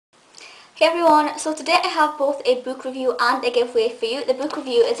Hey everyone, so today I have both a book review and a giveaway for you. The book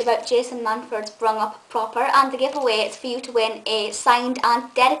review is about Jason Manford's Brung Up Proper, and the giveaway is for you to win a signed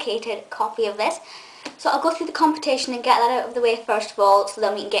and dedicated copy of this. So I'll go through the competition and get that out of the way first of all, so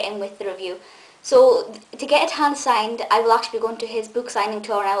then we can get in with the review. So to get it hand signed, I will actually be going to his book signing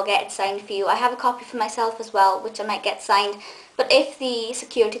tour and I will get it signed for you. I have a copy for myself as well, which I might get signed. But if the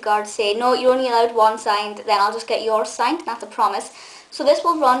security guards say, no, you're only allowed one signed, then I'll just get yours signed, that's a promise. So this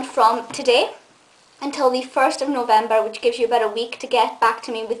will run from today until the 1st of November, which gives you about a week to get back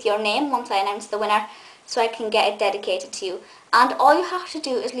to me with your name once I announce the winner, so I can get it dedicated to you. And all you have to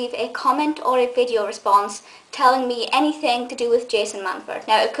do is leave a comment or a video response telling me anything to do with Jason Manford.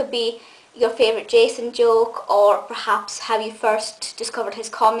 Now it could be your favourite Jason joke, or perhaps how you first discovered his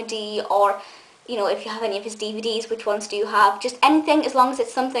comedy, or you know, if you have any of his DVDs, which ones do you have? Just anything, as long as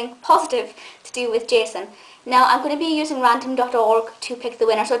it's something positive to do with Jason. Now, I'm going to be using random.org to pick the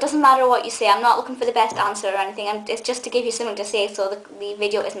winner, so it doesn't matter what you say. I'm not looking for the best answer or anything. It's just to give you something to say so the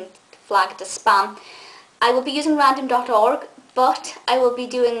video isn't flagged as spam. I will be using random.org, but I will be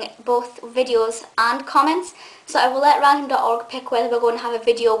doing both videos and comments. So I will let random.org pick whether we're going to have a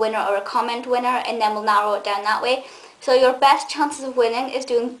video winner or a comment winner, and then we'll narrow it down that way. So your best chances of winning is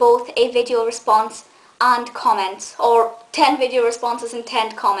doing both a video response and comments, or 10 video responses and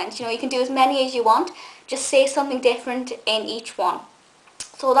 10 comments. You know, you can do as many as you want, just say something different in each one.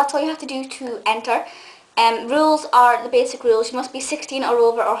 So that's all you have to do to enter. Rules are the basic rules. You must be 16 or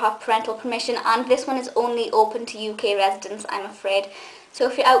over or have parental permission, and this one is only open to UK residents, I'm afraid. So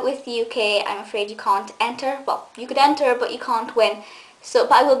if you're out with the UK, I'm afraid you can't enter. Well, you could enter, but you can't win.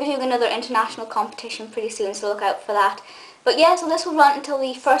 But I will be doing another international competition pretty soon, so look out for that. But yeah, so this will run until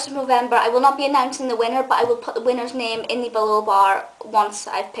the 1st of November. I will not be announcing the winner, but I will put the winner's name in the below bar once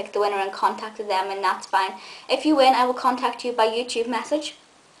I've picked the winner and contacted them, and that's fine. If you win, I will contact you by YouTube message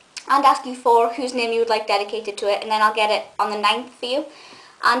and ask you for whose name you would like dedicated to it, and then I'll get it on the 9th for you.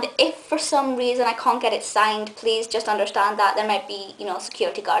 And if for some reason I can't get it signed, please just understand that there might be, you know,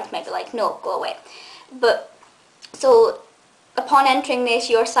 security guards might be like, no, go away. But, so upon entering this,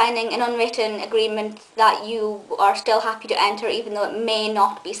 you're signing an unwritten agreement that you are still happy to enter, even though it may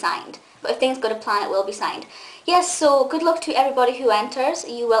not be signed. But if things go to plan, it will be signed. Yes, so good luck to everybody who enters.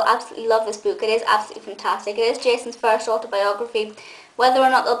 You will absolutely love this book. It is absolutely fantastic. It is Jason's first autobiography. Whether or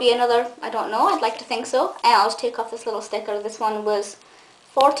not there'll be another, I don't know. I'd like to think so. And I'll just take off this little sticker. This one was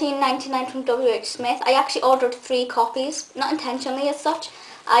 $14.99 from WH Smith. I actually ordered 3 copies, not intentionally as such.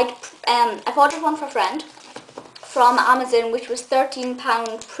 I've ordered one for a friend from Amazon, which was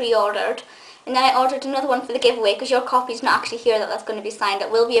 £13 pre-ordered, and then I ordered another one for the giveaway, because your copy's not actually here that's going to be signed. It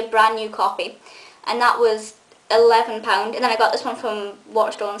will be a brand new copy, and that was £11, and then I got this one from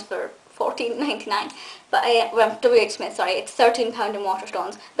Waterstones for $14.99, but WH Smith, sorry, it's £13 in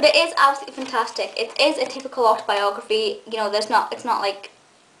Waterstones. But it is absolutely fantastic. It is a typical autobiography. You know, it's not like,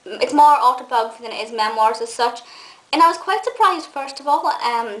 it's more autobiography than it is memoirs as such. And I was quite surprised, first of all.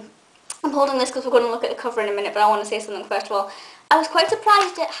 I'm holding this because we're going to look at the cover in a minute, but I want to say something first of all. I was quite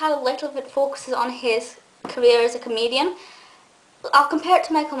surprised at how little of it focuses on his career as a comedian. I'll compare it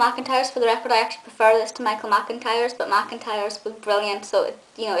to Michael McIntyre's. For the record, I actually prefer this to Michael McIntyre's, but McIntyre's was brilliant, so it,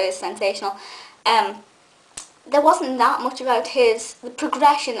 you know, it is sensational. There wasn't that much about the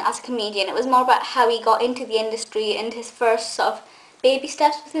progression as a comedian. It was more about how he got into the industry and his first sort of baby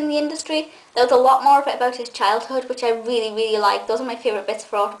steps within the industry. There was a lot more of it about his childhood, which I really, really like. Those are my favourite bits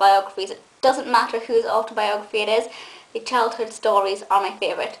for autobiographies. It doesn't matter whose autobiography it is, the childhood stories are my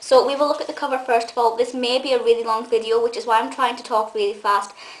favourite. So we will look at the cover first of all. This may be a really long video, which is why I'm trying to talk really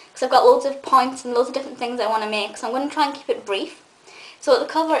fast, because I've got loads of points and loads of different things I want to make, so I'm going to try and keep it brief. So the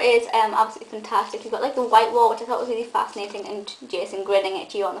cover is absolutely fantastic. You've got like the white wall, which I thought was really fascinating, and Jason grinning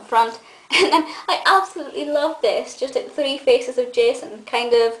at you on the front. And then I absolutely love this, just like 3 faces of Jason,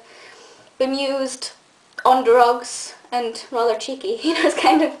 kind of bemused, on drugs, and rather cheeky. You know, it's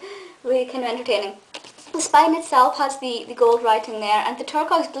kind of really kind of entertaining. The spine itself has the gold writing there, and the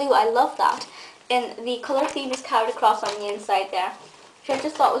turquoise blue, I love that. And the colour theme is carried across on the inside there, which I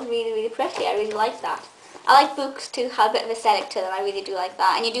just thought was really, really pretty. I really like that. I like books to have a bit of aesthetic to them. I really do like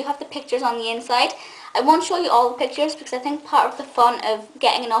that. And you do have the pictures on the inside. I won't show you all the pictures because I think part of the fun of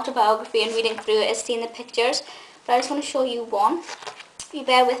getting an autobiography and reading through it is seeing the pictures. But I just want to show you one. If you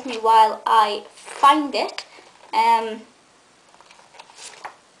bear with me while I find it.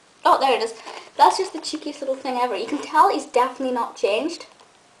 Oh, there it is. That's just the cheekiest little thing ever. You can tell he's definitely not changed.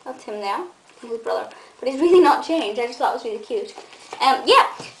 That's him there. His brother. But he's really not changed. I just thought it was really cute. Yeah,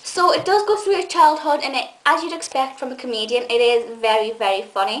 so it does go through his childhood, and as you'd expect from a comedian, it is very, very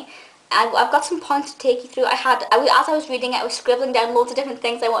funny. I've got some points to take you through. As I was reading it, I was scribbling down loads of different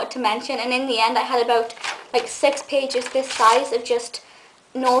things I wanted to mention, and in the end I had about like 6 pages this size of just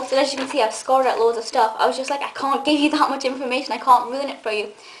notes, and as you can see I've scored out loads of stuff. I was just like, I can't give you that much information, I can't ruin it for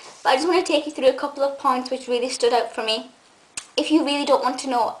you. But I just want to take you through a couple of points which really stood out for me. If you really don't want to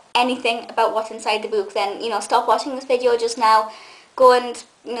know anything about what's inside the book, then, stop watching this video just now, go and,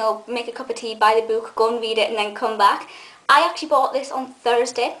 make a cup of tea, buy the book, go and read it, and then come back. I actually bought this on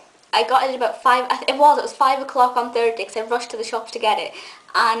Thursday. I got it at about 5, it was 5 o'clock on Thursday because I rushed to the shops to get it.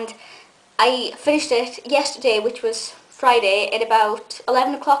 And I finished it yesterday, which was Friday, at about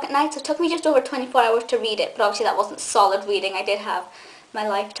 11 o'clock at night, so it took me just over 24 hours to read it, but obviously that wasn't solid reading. I did have my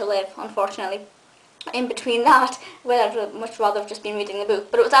life to live, unfortunately, in between that, where I'd much rather have just been reading the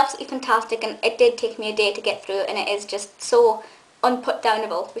book. But it was absolutely fantastic, and it did take me a day to get through, and it is just so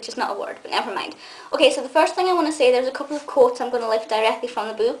unputdownable, which is not a word, but never mind. Okay, so the first thing I want to say, there's a couple of quotes I'm going to lift directly from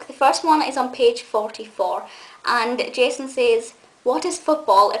the book. The first one is on page 44, and Jason says, "What is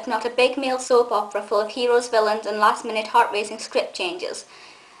football if not a big male soap opera full of heroes, villains, and last-minute heart-racing script changes?"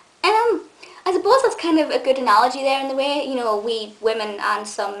 I suppose that's kind of a good analogy there in the way, we women and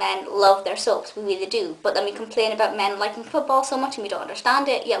some men love their soaps, we really do, but then we complain about men liking football so much and we don't understand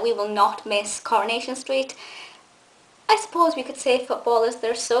it, yet we will not miss Coronation Street. I suppose we could say football is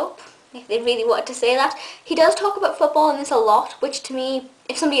their soap, if they really wanted to say that. He does talk about football in this a lot, which to me,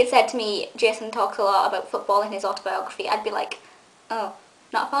 if somebody had said to me, Jason talks a lot about football in his autobiography, I'd be like, oh,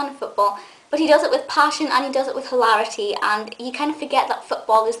 not a fan of football. But he does it with passion and he does it with hilarity, and you kind of forget that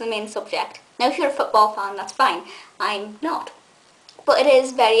football is the main subject. Now if you're a football fan, that's fine. I'm not. But it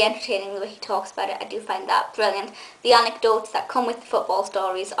is very entertaining the way he talks about it. I do find that brilliant. The anecdotes that come with the football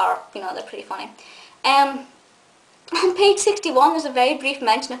stories are, they're pretty funny. On page 61, there's a very brief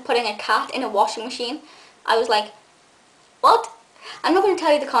mention of putting a cat in a washing machine. I was like, what? I'm not going to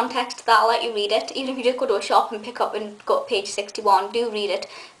tell you the context to that, I'll let you read it. Even if you just go to a shop and pick up and go to page 61, do read it.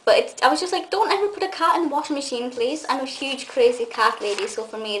 But I was just like, don't ever put a cat in the washing machine, please. I'm a huge crazy cat lady, so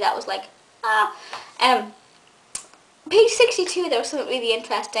for me that was like, Page 62, there was something really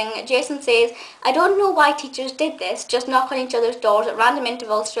interesting. Jason says, "I don't know why teachers did this, just knock on each other's doors at random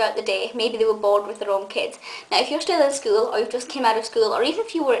intervals throughout the day. Maybe they were bored with their own kids." Now, if you're still in school, or you've just came out of school, or even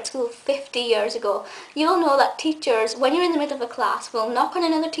if you were at school 50 years ago, you'll know that teachers, when you're in the middle of a class, will knock on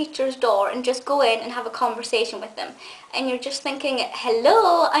another teacher's door and just go in and have a conversation with them. And you're just thinking,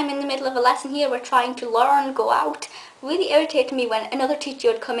 hello, I'm in the middle of a lesson here, we're trying to learn, go out. Really irritated me when another teacher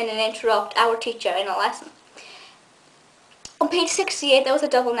would come in and interrupt our teacher in a lesson. On page 68, there was a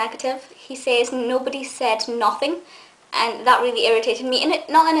double negative. He says, "Nobody said nothing," and that really irritated me. And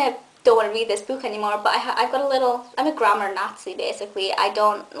not in a don't want to read this book anymore, but I've got a little, I'm a grammar Nazi basically. I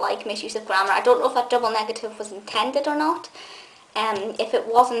don't like misuse of grammar. I don't know if that double negative was intended or not. If it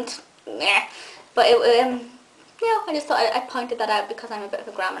wasn't, meh. But it, yeah, I just thought I pointed that out because I'm a bit of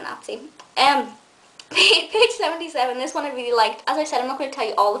a grammar Nazi. Page 77, this one I really liked. As I said, I'm not going to tell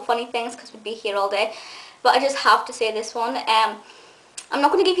you all the funny things because we'd be here all day. But I just have to say this one. I'm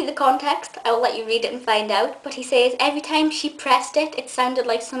not going to give you the context, I will let you read it and find out. But he says, "Every time she pressed it, it sounded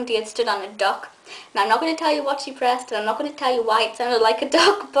like somebody had stood on a duck." Now I'm not going to tell you what she pressed, and I'm not going to tell you why it sounded like a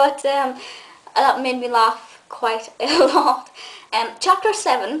duck, but that made me laugh quite a lot. Chapter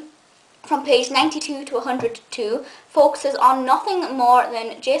 7, from page 92 to 102, focuses on nothing more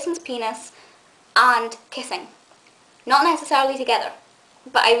than Jason's penis and kissing. Not necessarily together.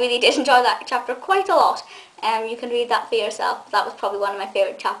 But I really did enjoy that chapter quite a lot. You can read that for yourself. That was probably one of my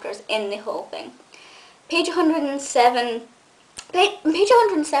favourite chapters in the whole thing. Page 107. Page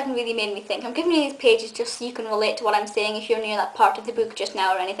 107 really made me think. I'm giving you these pages just so you can relate to what I'm saying if you're near that part of the book just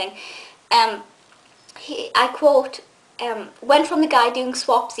now or anything. I quote, went from the guy doing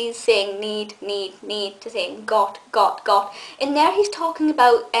swapsies saying need, to saying got. In there he's talking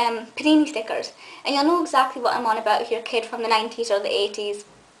about panini stickers. And you'll know exactly what I'm on about if you're a kid from the 90s or the 80s,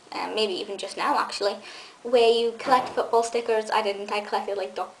 maybe even just now actually, where you collect football stickers. I didn't, I collected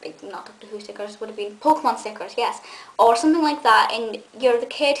like, not Doctor Who stickers, would have been Pokemon stickers, yes. Or something like that, and you're the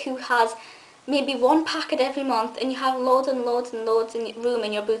kid who has maybe one packet every month and you have loads and loads and loads in room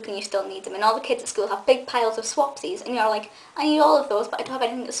in your book and you still need them, and all the kids at school have big piles of swapsies and you're like, I need all of those but I don't have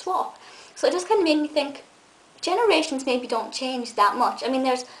anything to swap. So it just kind of made me think, generations maybe don't change that much. I mean,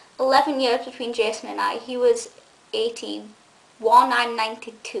 there's 11 years between Jason and I. He was 81, I'm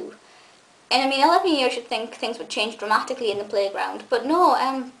 92. And I mean, 11 years you'd think things would change dramatically in the playground, but no,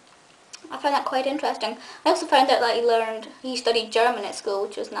 I found that quite interesting. I also found out that he studied German at school,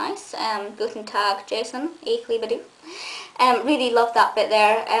 which was nice. Guten Tag, Jason, ich liebe du. Really loved that bit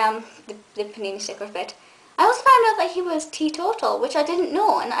there, the panini stickers bit. I also found out that he was teetotal, which I didn't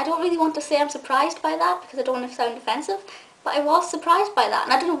know, and I don't really want to say I'm surprised by that because I don't want to sound offensive, but I was surprised by that,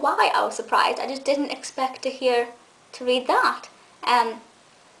 and I don't know why I was surprised. I just didn't expect to read that. I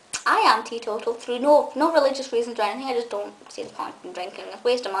am teetotal through no religious reasons or anything. I just don't see the point in drinking. It's a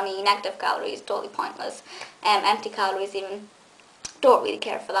waste of money, negative calories, totally pointless. Empty calories even, don't really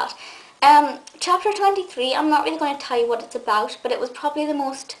care for that. Chapter 23, I'm not really going to tell you what it's about, but it was probably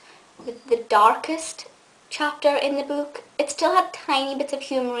the darkest chapter in the book. It still had tiny bits of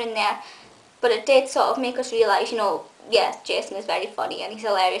humour in there, but it did sort of make us realise, you know, yes, Jason is very funny and he's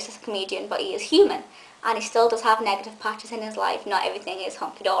hilarious as a comedian, but he is human. And he still does have negative patches in his life. Not everything is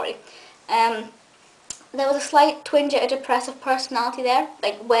hunky-dory. There was a slight twinge of a depressive personality there,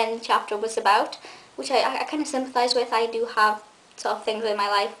 like when the chapter was about, which I kind of sympathise with. I do have sort of things in my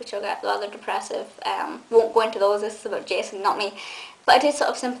life which are rather depressive. Won't go into those, this is about Jason, not me. But I did sort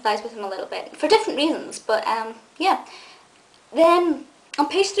of sympathise with him a little bit, for different reasons, but yeah. Then, on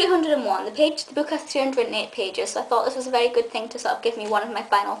page 301, the book has 308 pages, so I thought this was a very good thing to sort of give me one of my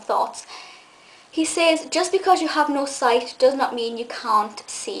final thoughts. He says, just because you have no sight does not mean you can't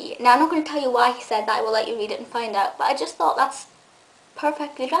see. Now, I'm not going to tell you why he said that. I will let you read it and find out. But I just thought that's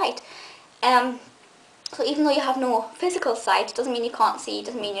perfectly right. So even though you have no physical sight, doesn't mean you can't see.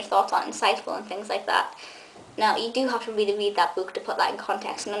 Doesn't mean your thoughts aren't insightful and things like that. Now, you do have to really read that book to put that in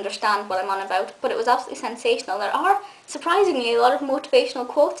context and understand what I'm on about. But it was absolutely sensational. There are, surprisingly, a lot of motivational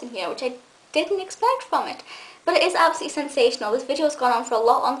quotes in here, which I didn't expect from it. But it is absolutely sensational. This video has gone on for a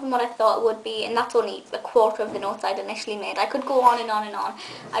lot longer than what I thought it would be, and that's only a quarter of the notes I'd initially made. I could go on and on and on.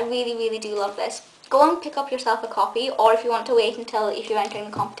 I really, really do love this. Go and pick up yourself a copy, or if you want to wait until if you're entering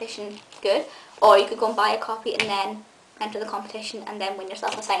the competition, good. Or you could go and buy a copy and then enter the competition and then win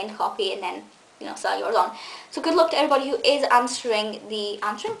yourself a signed copy and then, you know, sell yours on. So good luck to everybody who is entering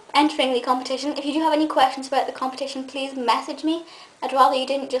the competition. If you do have any questions about the competition, please message me. I'd rather you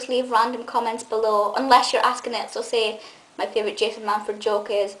didn't just leave random comments below, unless you're asking it. So say, my favourite Jason Manford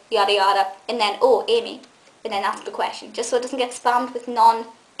joke is yada yada, and then, oh, Amy, and then ask the question, just so it doesn't get spammed with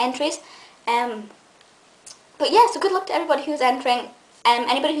non-entries. But yeah, so good luck to everybody who's entering.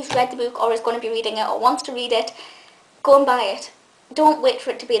 Anybody who's read the book or is going to be reading it or wants to read it, go and buy it. Don't wait for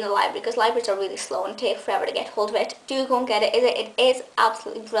it to be in the library, because libraries are really slow and take forever to get hold of it. Do go and get it. It is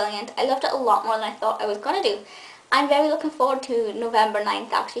absolutely brilliant. I loved it a lot more than I thought I was going to do. I'm very looking forward to November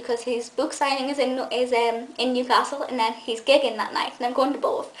 9th actually, because his book signing is in Newcastle, and then he's gigging that night, and I'm going to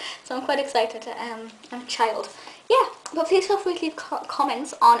both. So I'm quite excited. I'm a child. Yeah, but please feel free to leave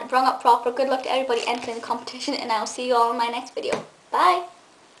comments on Brung Up Proper. Good luck to everybody entering the competition, and I'll see you all in my next video. Bye!